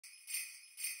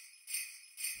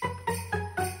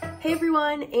Hey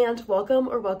everyone, and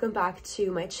welcome back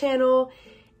to my channel.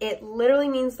 It literally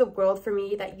means the world for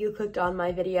me that you clicked on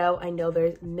my video. I know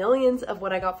there's millions of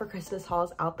what I got for Christmas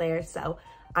hauls out there, so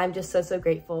I'm just so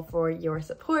grateful for your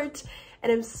support.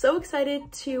 And I'm so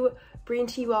excited to bring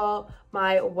to you all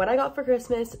my What I Got for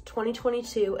Christmas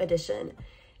 2022 edition.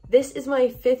 This is my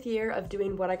 5th year of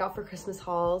doing What I Got for Christmas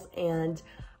hauls, and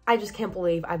I just can't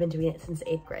believe I've been doing it since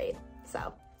 8th grade.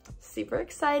 So super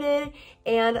excited,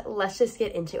 and let's just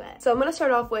get into it. So I'm gonna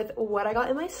start off with what I got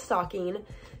in my stocking.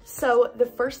 So the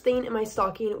first thing in my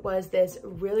stocking was this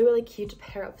really cute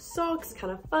pair of socks,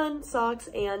 kind of fun socks,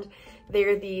 and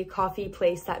they're the coffee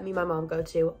place that me and my mom go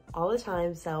to all the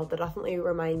time, so they definitely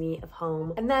remind me of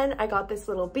home. And then I got this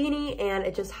little beanie, and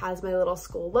it just has my little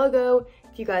school logo.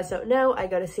 If you guys don't know, I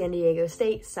go to San Diego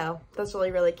State, so that's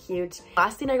really cute.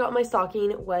 Last thing I got in my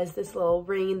stocking was this little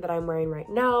ring that I'm wearing right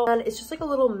now, and it's just like a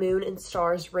little moon and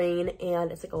stars ring,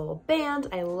 and it's like a little band.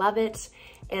 I love it,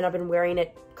 and I've been wearing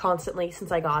it constantly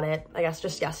since I got it, I guess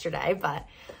just yesterday, but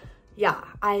yeah,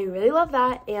 I really love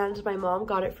that, and my mom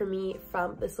got it for me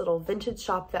from this little vintage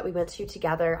shop that we went to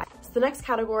together. So the next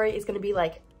category is going to be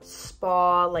like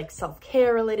spa, like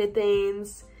self-care related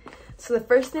things. So the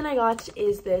first thing I got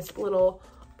is this little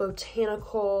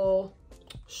botanical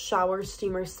shower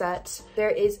steamer set.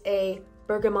 There is a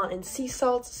bergamot and sea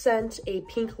salt scent, a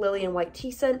pink lily and white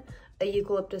tea scent, a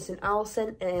eucalyptus and owl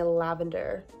scent, and a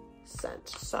lavender scent.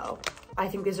 So I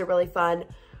think these are really fun.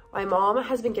 My mom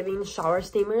has been giving shower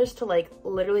steamers to like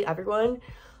literally everyone.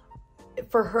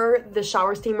 For her, the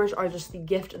shower steamers are just the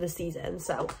gift of the season.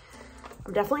 So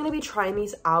I'm definitely gonna be trying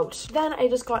these out. Then I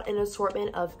just got an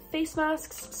assortment of face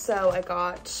masks. So I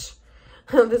got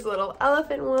this little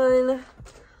elephant one,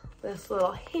 this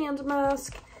little hand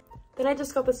mask. Then I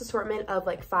just got this assortment of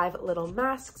like 5 little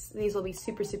masks. These will be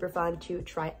super fun to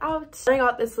try out. Then I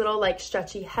got this little like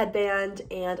stretchy headband,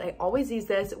 and I always use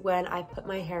this when I put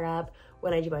my hair up,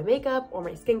 when I do my makeup or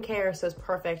my skincare, so it's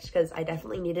perfect because I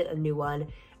definitely needed a new one,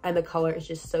 and the color is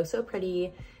just so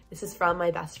pretty. This is from my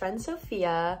best friend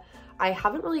Sophia. I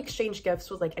haven't really exchanged gifts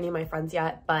with like any of my friends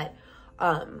yet, but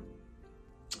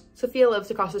Sophia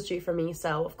lives across the street from me,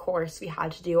 so of course we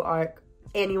had to do our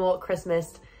annual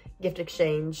Christmas gift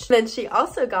exchange. Then she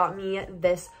also got me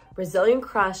this Brazilian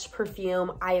Crush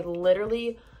perfume.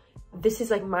 This is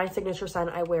like my signature scent.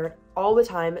 I wear it all the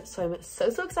time, so I'm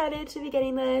so excited to be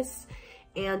getting this,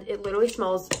 and it literally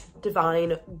smells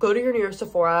divine. Go to your nearest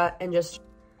Sephora and just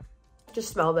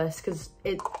smell this because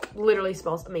it literally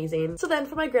smells amazing. So then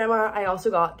for my grandma, I also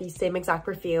got the same exact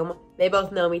perfume. They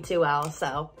both know me too well,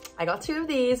 so I got 2 of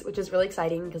these, which is really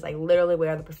exciting because I literally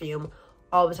wear the perfume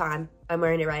all the time. I'm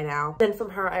wearing it right now. Then from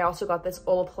her, I also got this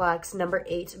Olaplex No.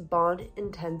 8 Bond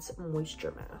Intense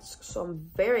Moisture Mask. So I'm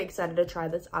very excited to try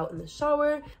this out in the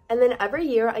shower. And then every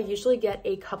year, I usually get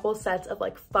a couple sets of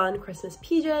like fun Christmas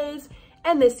PJs.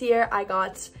 And this year, I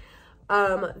got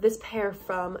this pair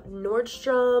from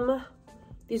Nordstrom.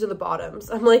 These are the bottoms.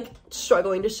 I'm like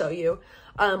struggling to show you.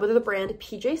 But they're the brand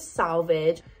PJ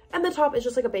Salvage. And the top is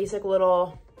just like a basic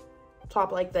little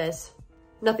top like this.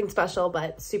 Nothing special,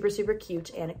 but super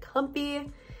cute and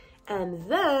comfy. And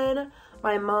then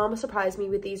my mom surprised me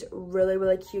with these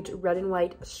really cute red and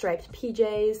white striped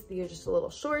PJs. These are just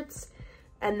little shorts.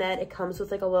 And then it comes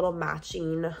with like a little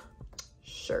matching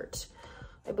shirt.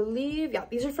 I believe, yeah,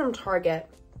 these are from Target.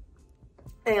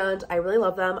 And I really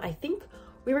love them. I think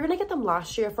we were gonna get them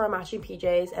last year for our matching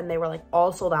PJs, and they were like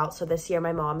all sold out. So this year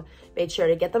my mom made sure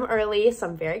to get them early, so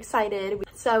I'm very excited.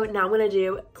 So now I'm gonna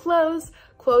do clothes.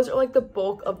 Clothes are like the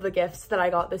bulk of the gifts that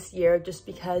I got this year, just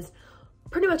because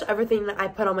pretty much everything that I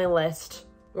put on my list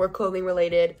were clothing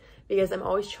related, because I'm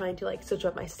always trying to like switch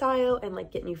up my style and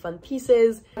like get new fun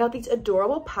pieces. I got these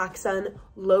adorable PacSun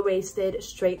low-waisted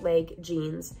straight leg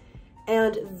jeans,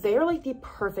 and they're like the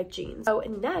perfect jeans. So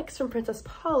next, from Princess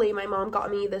Polly, my mom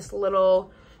got me this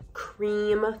little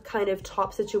cream kind of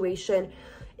top situation.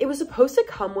 It was supposed to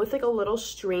come with like a little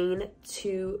string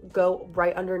to go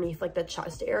right underneath like the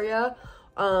chest area,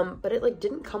 but it like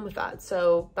didn't come with that,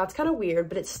 so that's kind of weird,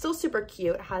 but it's still super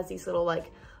cute. It has these little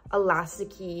like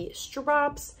elasticy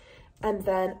straps, and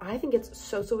then I think it's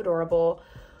so adorable.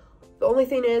 The only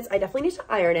thing is I definitely need to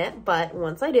iron it, but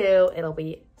once I do, it'll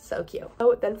be so cute.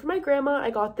 Oh, then for my grandma,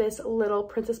 I got this little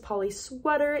Princess Polly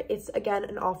sweater. It's again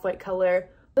an off-white color.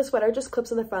 The sweater just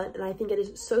clips in the front, and I think it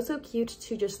is so cute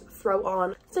to just throw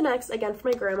on. So next, again for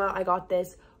my grandma, I got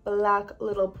this black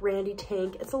little brandy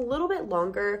tank. It's a little bit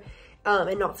longer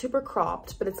and not super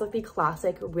cropped, but it's like the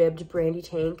classic ribbed brandy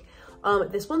tank.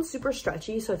 This one's super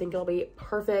stretchy, so I think it'll be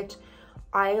perfect.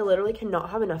 I literally cannot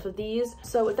have enough of these.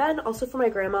 So then also for my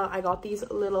grandma, I got these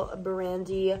little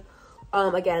brandy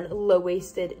Again,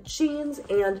 low-waisted jeans,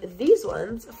 and these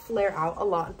ones flare out a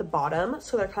lot at the bottom,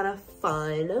 so they're kind of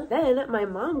fun. Then my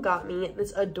mom got me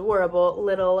this adorable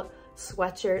little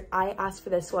sweatshirt. I asked for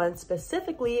this one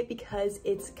specifically because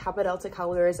it's Kappa Delta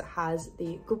colors. It has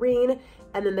the green,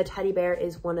 and then the teddy bear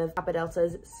is one of Kappa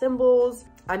Delta's symbols.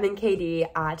 I'm in KD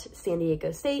at San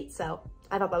Diego State, so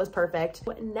I thought that was perfect.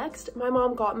 Next, my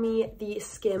mom got me the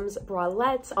Skims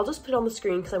bralette. I'll just put it on the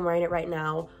screen because I'm wearing it right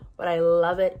now, but I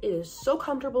love it. It is so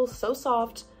comfortable, so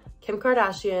soft. Kim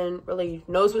Kardashian really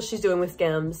knows what she's doing with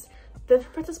Skims. Then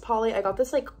from Princess Polly, I got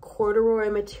this like corduroy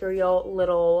material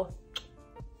little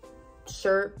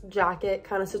shirt, jacket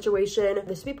kind of situation.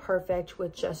 This would be perfect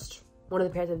with just one of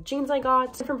the pairs of jeans I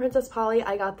got. From Princess Polly,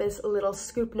 I got this little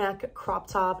scoop neck crop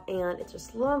top, and it's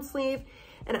just long sleeve,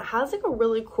 and it has like a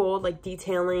really cool like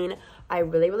detailing. I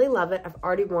really love it. I've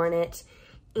already worn it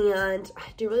and I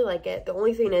do really like it. The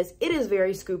only thing is it is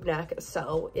very scoop neck,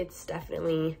 so it's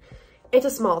a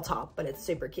small top, but it's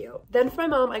super cute. Then for my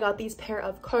mom, I got these pair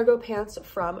of cargo pants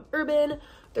from Urban.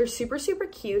 They're super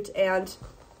cute, and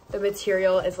the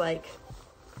material is like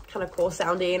kind of cool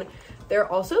sounding.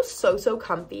 They're also so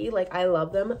comfy. Like, I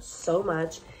love them so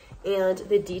much, and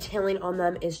the detailing on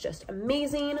them is just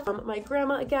amazing. My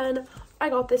grandma, again, I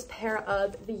got this pair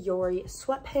of the Yori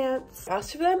sweatpants. I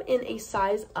asked for them in a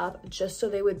size up just so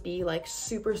they would be like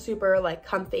super like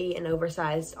comfy and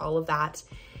oversized, all of that.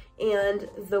 And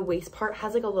the waist part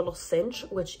has like a little cinch,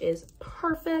 which is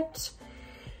perfect.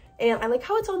 And I like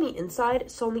how it's on the inside,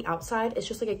 so on the outside, it's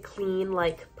just like a clean,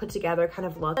 like put together kind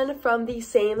of look. And from the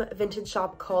same vintage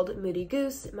shop called Moody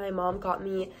Goose, my mom got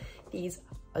me these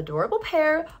adorable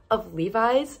pair of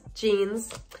Levi's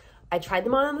jeans. I tried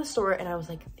them on in the store and I was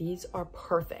like, these are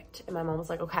perfect. And my mom was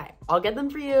like, okay, I'll get them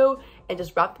for you, and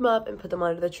just wrap them up and put them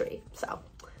under the tree. So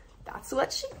that's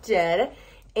what she did.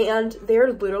 And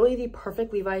they're literally the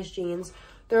perfect Levi's jeans.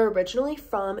 They're originally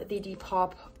from the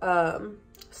Depop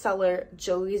seller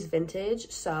Jolie's Vintage,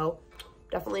 so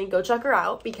definitely go check her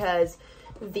out, because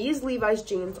these Levi's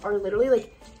jeans are literally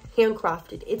like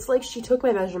handcrafted. It's like she took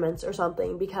my measurements or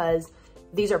something, because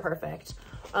these are perfect.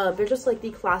 They're just like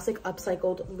the classic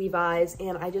upcycled Levi's,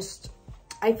 and I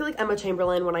feel like Emma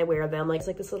Chamberlain when I wear them. Like, it's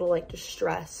like this little like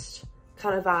distressed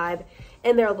kind of vibe,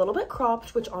 and they're a little bit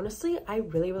cropped, which honestly I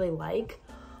really like,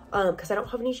 because I don't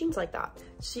have any jeans like that.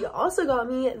 She also got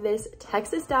me this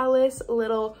Texas Dallas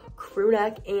little crew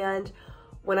neck, and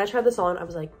when I tried this on, I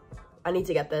was like, I need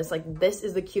to get this. Like, this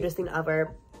is the cutest thing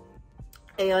ever.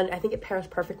 And I think it pairs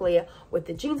perfectly with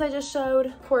the jeans I just showed.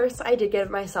 Of course, I did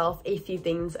get myself a few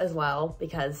things as well,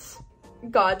 because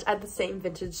got at the same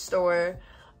vintage store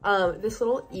this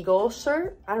little eagle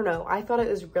shirt. I don't know, I thought it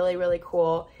was really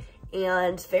cool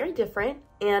and very different,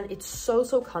 and it's so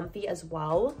comfy as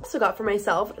well. Also got for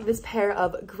myself this pair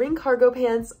of green cargo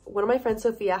pants. One of my friends,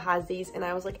 Sophia, has these, and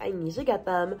I was like, I need to get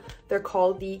them. They're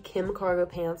called the Kim cargo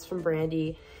pants from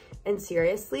Brandy, and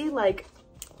seriously, like,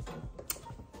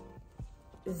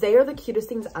 they are the cutest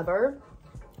things ever,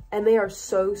 and they are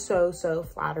so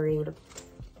flattering,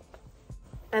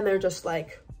 and they're just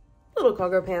like little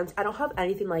cargo pants. I don't have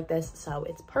anything like this, so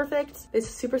it's perfect. This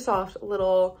super soft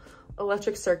little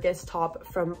electric circus top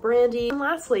from Brandy. And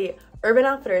lastly, Urban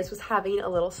Outfitters was having a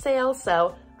little sale,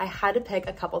 so I had to pick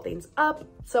a couple things up.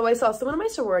 So I saw someone in my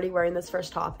sorority wearing this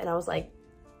first top, and I was like,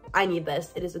 I need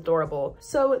this. It is adorable.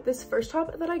 So this first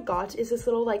top that I got is this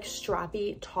little like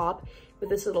strappy top with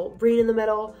this little braid in the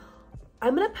middle.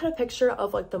 I'm gonna put a picture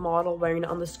of like the model wearing it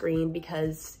on the screen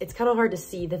because it's kind of hard to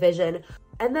see the vision.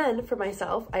 And then for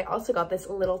myself, I also got this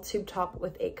little tube top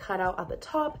with a cutout at the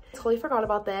top. I totally forgot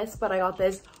about this, but I got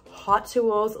this Hot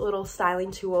Tools little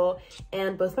styling tool,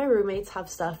 and both my roommates have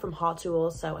stuff from Hot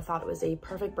Tools, so I thought it was a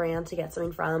perfect brand to get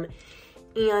something from.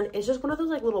 And it's just one of those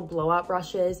like little blowout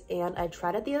brushes, and I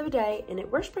tried it the other day and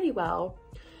it works pretty well.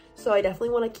 So I definitely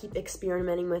want to keep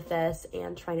experimenting with this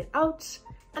and trying it out.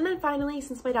 And then finally,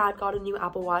 since my dad got a new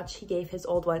Apple Watch, he gave his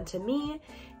old one to me,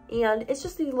 and it's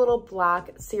just the little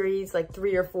black series, like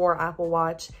 3 or 4 Apple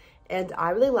Watch, and I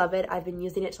really love it. I've been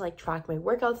using it to like track my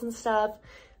workouts and stuff,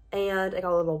 and I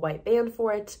got a little white band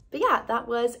for it. But yeah, that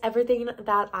was everything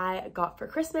that I got for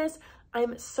Christmas.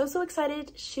 I'm so excited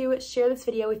to share this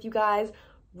video with you guys.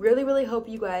 Really hope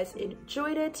you guys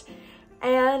enjoyed it,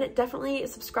 and definitely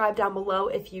subscribe down below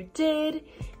if you did,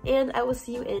 and I will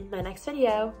see you in my next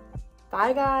video.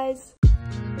 Bye guys.